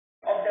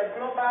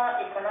global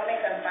economic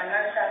and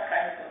financial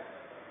crisis,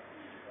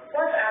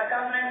 what our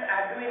governments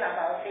are doing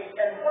about it,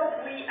 and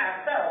what we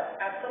ourselves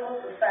as civil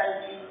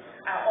society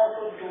are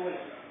also doing.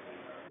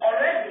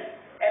 Already,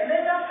 a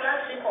major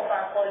flagship of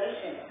our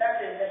coalition,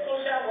 that is the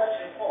Social Watch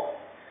Report,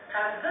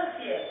 has this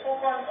year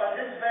focused on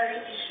this very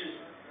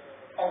issue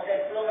of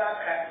the global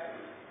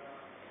crisis.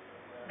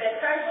 The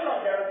title of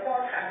the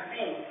report has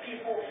been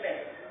People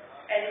First,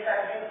 and it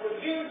has been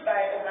produced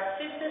by over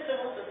 60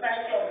 civil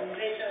society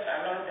organizations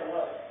around the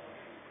world.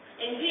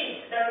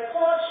 Indeed, the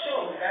report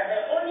shows that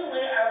the only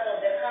way out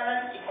of the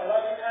current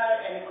ecological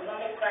and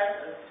economic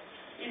crisis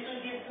is to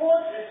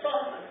devote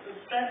resources to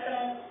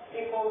strengthen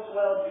people's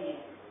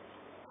well-being.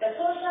 The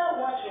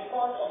Social Watch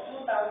Report of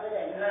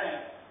 2009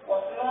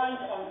 was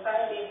launched on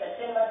Friday,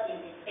 September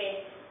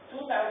 25,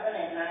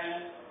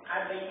 2009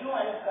 at the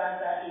UN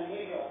Plaza in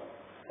New York,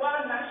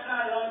 while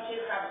national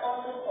launches have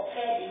also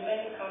occurred in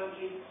many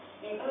countries,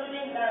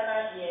 including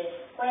Ghana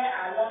here, where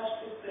our launch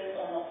took place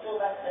on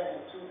October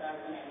 7,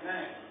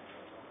 2009.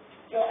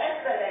 Your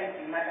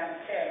Excellency,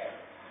 Madam Chair,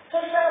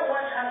 Social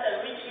Watch has a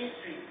rich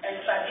history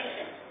and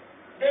tradition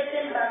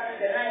dating back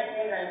to the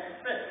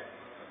 1996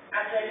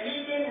 as a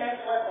leading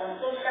network on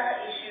social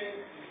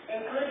issues,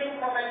 including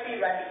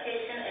poverty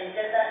eradication and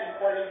gender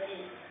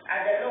equality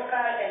at the local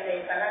and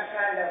the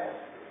international level.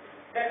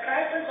 The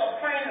crisis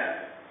of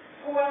finance,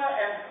 fuel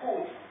and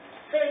food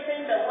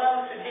facing the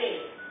world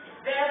today,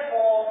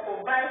 therefore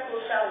provides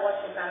Social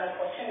Watch with an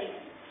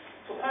opportunity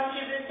to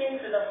contributing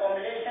to the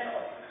formulation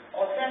of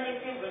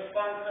alternative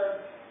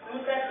responses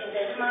rooted in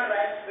the human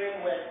rights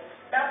framework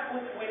that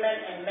puts women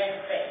and men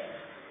first.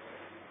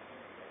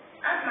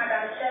 As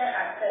Madam Chair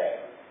has said,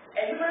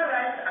 a human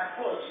rights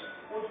approach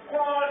would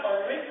call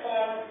on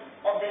reform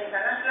of the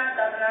international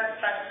governance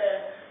structure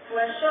to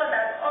ensure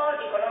that all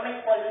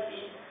economic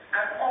policies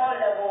at all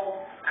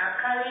levels are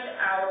carried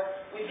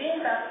out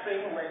within that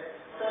framework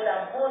so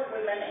that both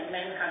women and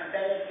men can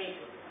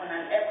benefit on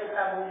an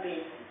equitable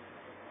basis.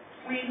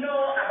 We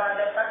know about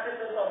the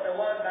practices of the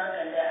World Bank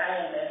and the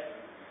IMF,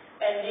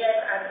 and yet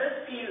at this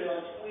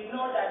period, we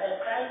know that the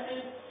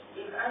crisis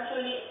is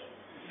actually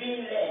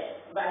being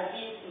led by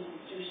these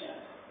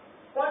institutions.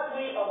 What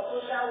we of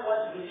Social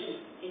Watch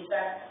believe is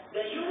that the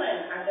UN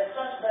as the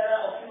torchbearer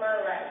of human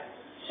rights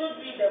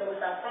should be the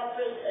most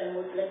appropriate and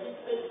most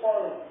legitimate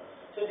forum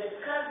to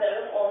discuss the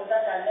reforms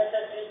that are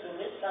necessary to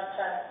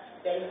restructure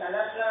the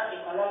international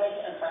economic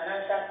and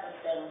financial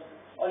system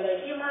on a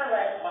human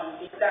rights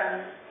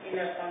foundation in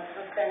a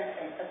consistent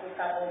and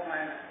equitable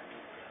manner.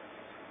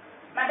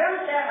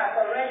 Madam Chair has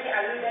already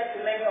alluded to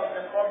many of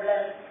the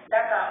problems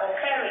that are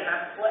occurring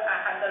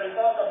as a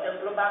result of the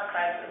global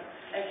crisis,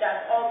 and she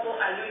has also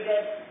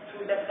alluded to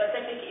the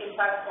specific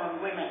impact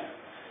on women.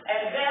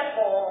 And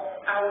therefore,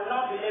 I will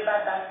not belabor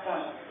that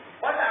point.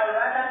 What I would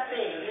rather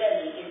say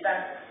really is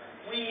that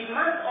we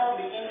must all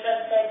be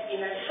interested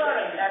in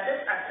ensuring that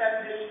this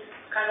assembly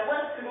can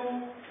work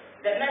through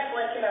the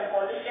networking and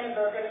coalition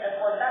building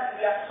effort that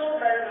we are so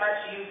very much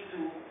used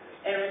to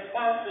in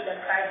response to the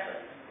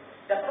crisis.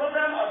 The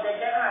program of the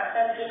General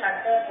Assembly has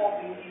therefore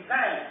been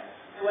designed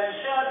to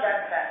ensure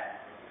that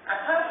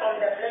apart from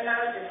the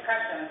plenary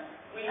discussions,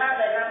 we have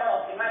a number of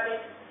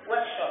thematic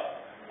workshops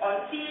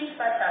on themes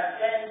such as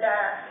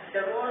gender,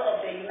 the role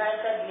of the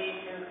United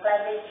Nations,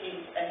 climate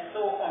change, and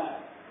so on.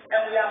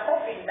 And we are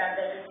hoping that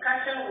the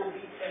discussion will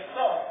be a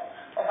source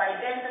of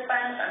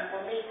identifying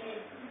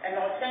transformative and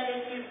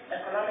alternative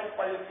economic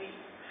policy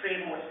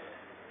framework.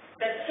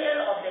 The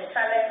scale of the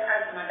challenge,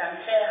 as Madam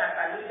Chair has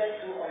alluded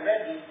to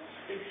already,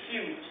 is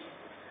huge.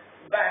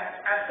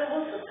 But as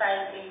civil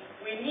society,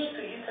 we need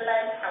to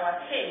utilize our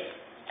skills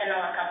and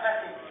our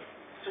capacity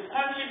to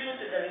contribute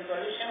to the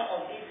resolution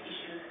of these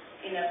issues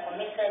in a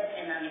committed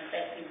and an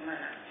effective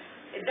manner.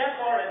 It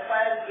therefore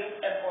requires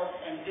great effort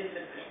and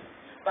discipline,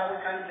 but we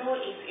can do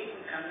it if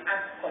we can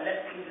act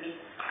collectively,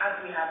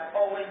 as we have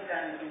always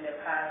done in the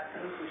past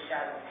through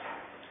Social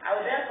Watch. I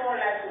would therefore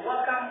like to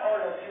welcome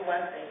all of you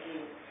once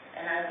again,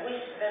 and I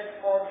wish this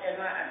 4th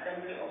General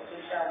Assembly of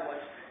Social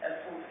Watch a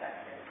full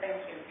success.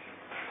 Thank you.